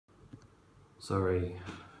Sorry,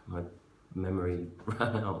 my memory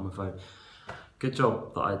ran out on my phone. Good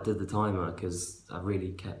job that I did the timer, because I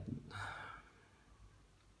really kept...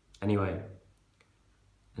 Anyway,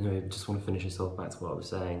 just want to finish this off back to what I was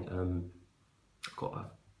saying. I've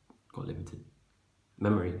got limited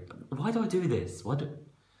memory. Why do I do this?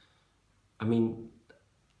 I mean,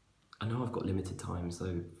 I know I've got limited time,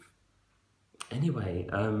 so... Anyway,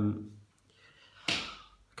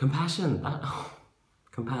 compassion.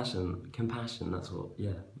 Compassion, that's what,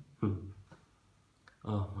 yeah.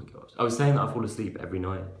 Oh my gosh. I was saying that I fall asleep every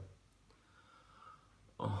night.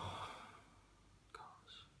 Oh,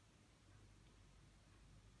 gosh.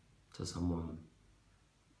 To someone.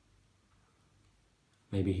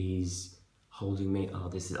 Maybe he's holding me.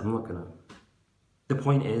 Oh, I'm not gonna. The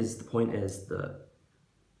point is that,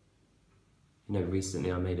 you know,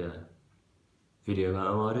 recently I made a video about,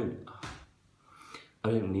 oh, I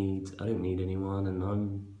don't need anyone, and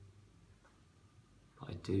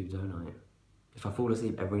I do, don't I? If I fall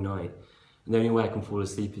asleep every night, and the only way I can fall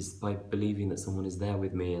asleep is by believing that someone is there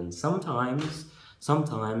with me, and sometimes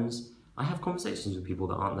I have conversations with people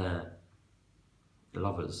that aren't there. The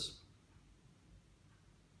lovers.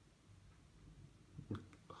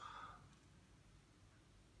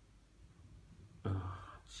 Oh,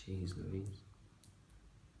 jeez Louise.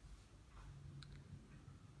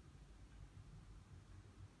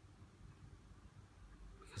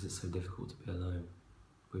 Because it's so difficult to be alone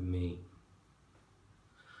with me.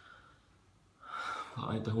 But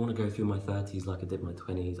I don't want to go through my 30s like I did my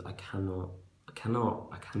 20s. I cannot.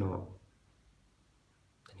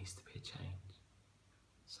 There needs to be a change.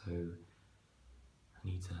 So, I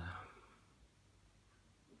need to...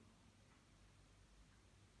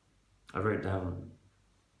 I wrote down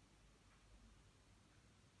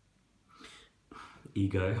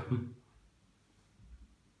ego.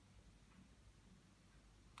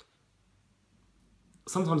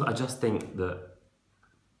 Sometimes I just think that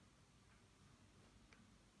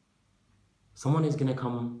someone is gonna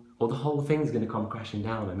come, or the whole thing's gonna come crashing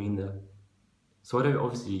down. I mean, so I don't,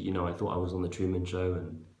 obviously, you know, I thought I was on the Truman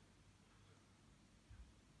Show,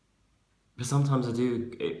 but sometimes I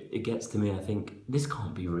do, it gets to me, I think, this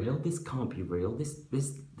can't be real, this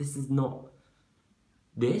is not,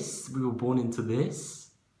 we were born into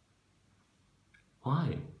this?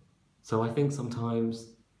 Why? So I think sometimes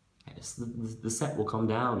the set will come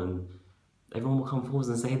down and everyone will come forward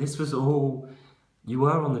and say, this was all, you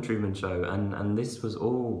were on the Truman Show, and this was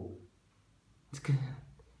all,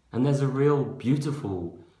 and there's real beauty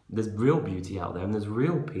out there, and there's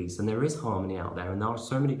real peace, and there is harmony out there, and there are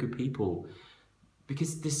so many good people,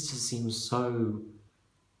 because this just seems so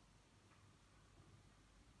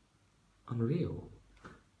unreal.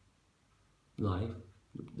 Life,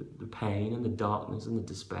 the pain and the darkness and the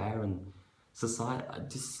despair and society, it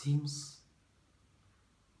just seems...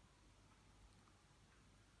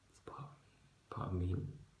 It's part of me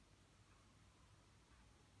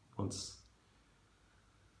wants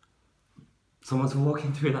someone to walk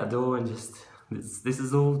in through that door and just... This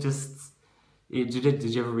is all just... Did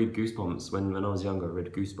you ever read Goosebumps? When I was younger, I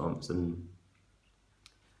read Goosebumps, and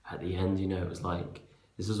at the end, you know, it was like,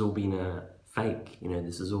 this has all been a fake, you know,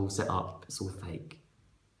 this is all set up, it's all fake.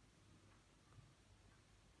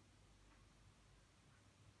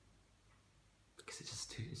 Because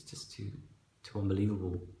it's just too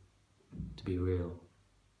unbelievable to be real.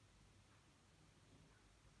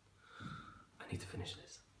 I need to finish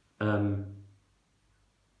this.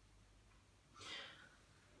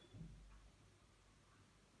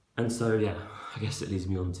 And so, yeah, I guess it leads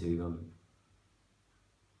me on to,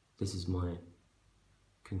 this is my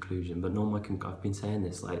conclusion, but not I've been saying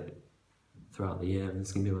this like throughout the year, this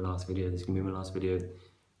is gonna be my last video,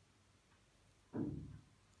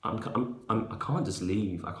 I can't just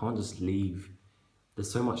leave,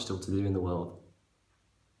 there's so much still to do in the world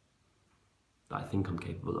that I think I'm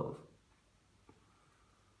capable of.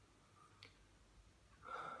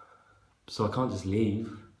 So I can't just leave,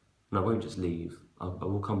 and I won't just leave. I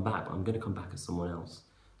will come back, but I'm going to come back as someone else,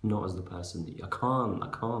 not as the person that I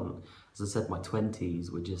can't. As I said, my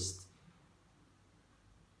 20s were just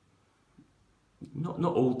not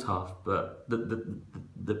all tough, but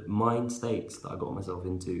the mind states that I got myself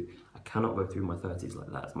into, I cannot go through my 30s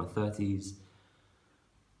like that. It's my 30s.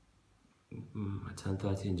 I turned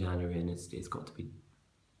 30 in January, and it's got to be.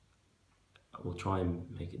 I will try and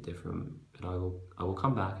make it different, but I will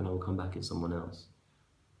come back, and I will come back as someone else.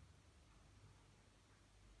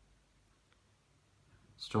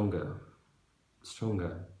 Stronger.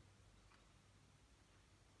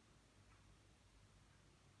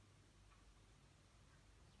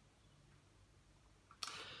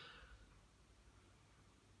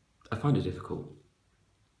 I find it difficult.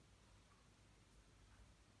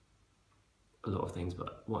 A lot of things,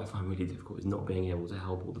 but what I find really difficult is not being able to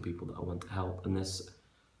help all the people that I want to help. And there's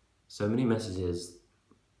so many messages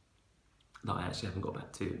that I actually haven't got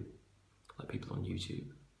back to, like people on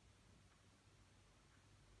YouTube.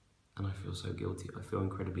 And I feel so guilty. I feel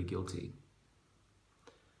incredibly guilty.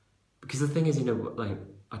 Because the thing is, you know, like,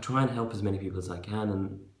 I try and help as many people as I can,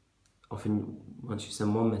 and often once you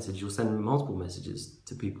send one message, you'll send multiple messages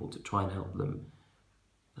to people to try and help them.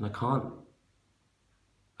 And I can't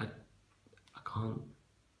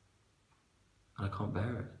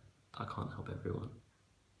bear it. I can't help everyone.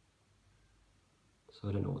 So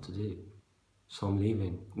I don't know what to do. So I'm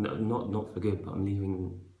leaving. No, not for good, but I'm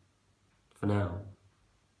leaving for now.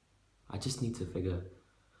 I just need to figure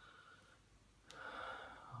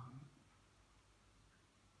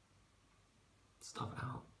stuff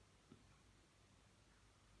out.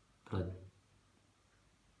 But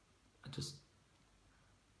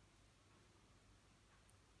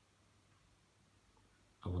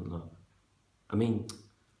I want love. I mean,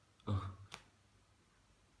 I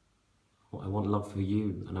want love for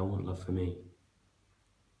you, and I want love for me.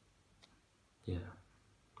 Yeah,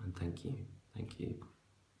 and thank you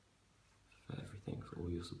for everything, for all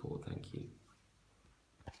your support, thank you.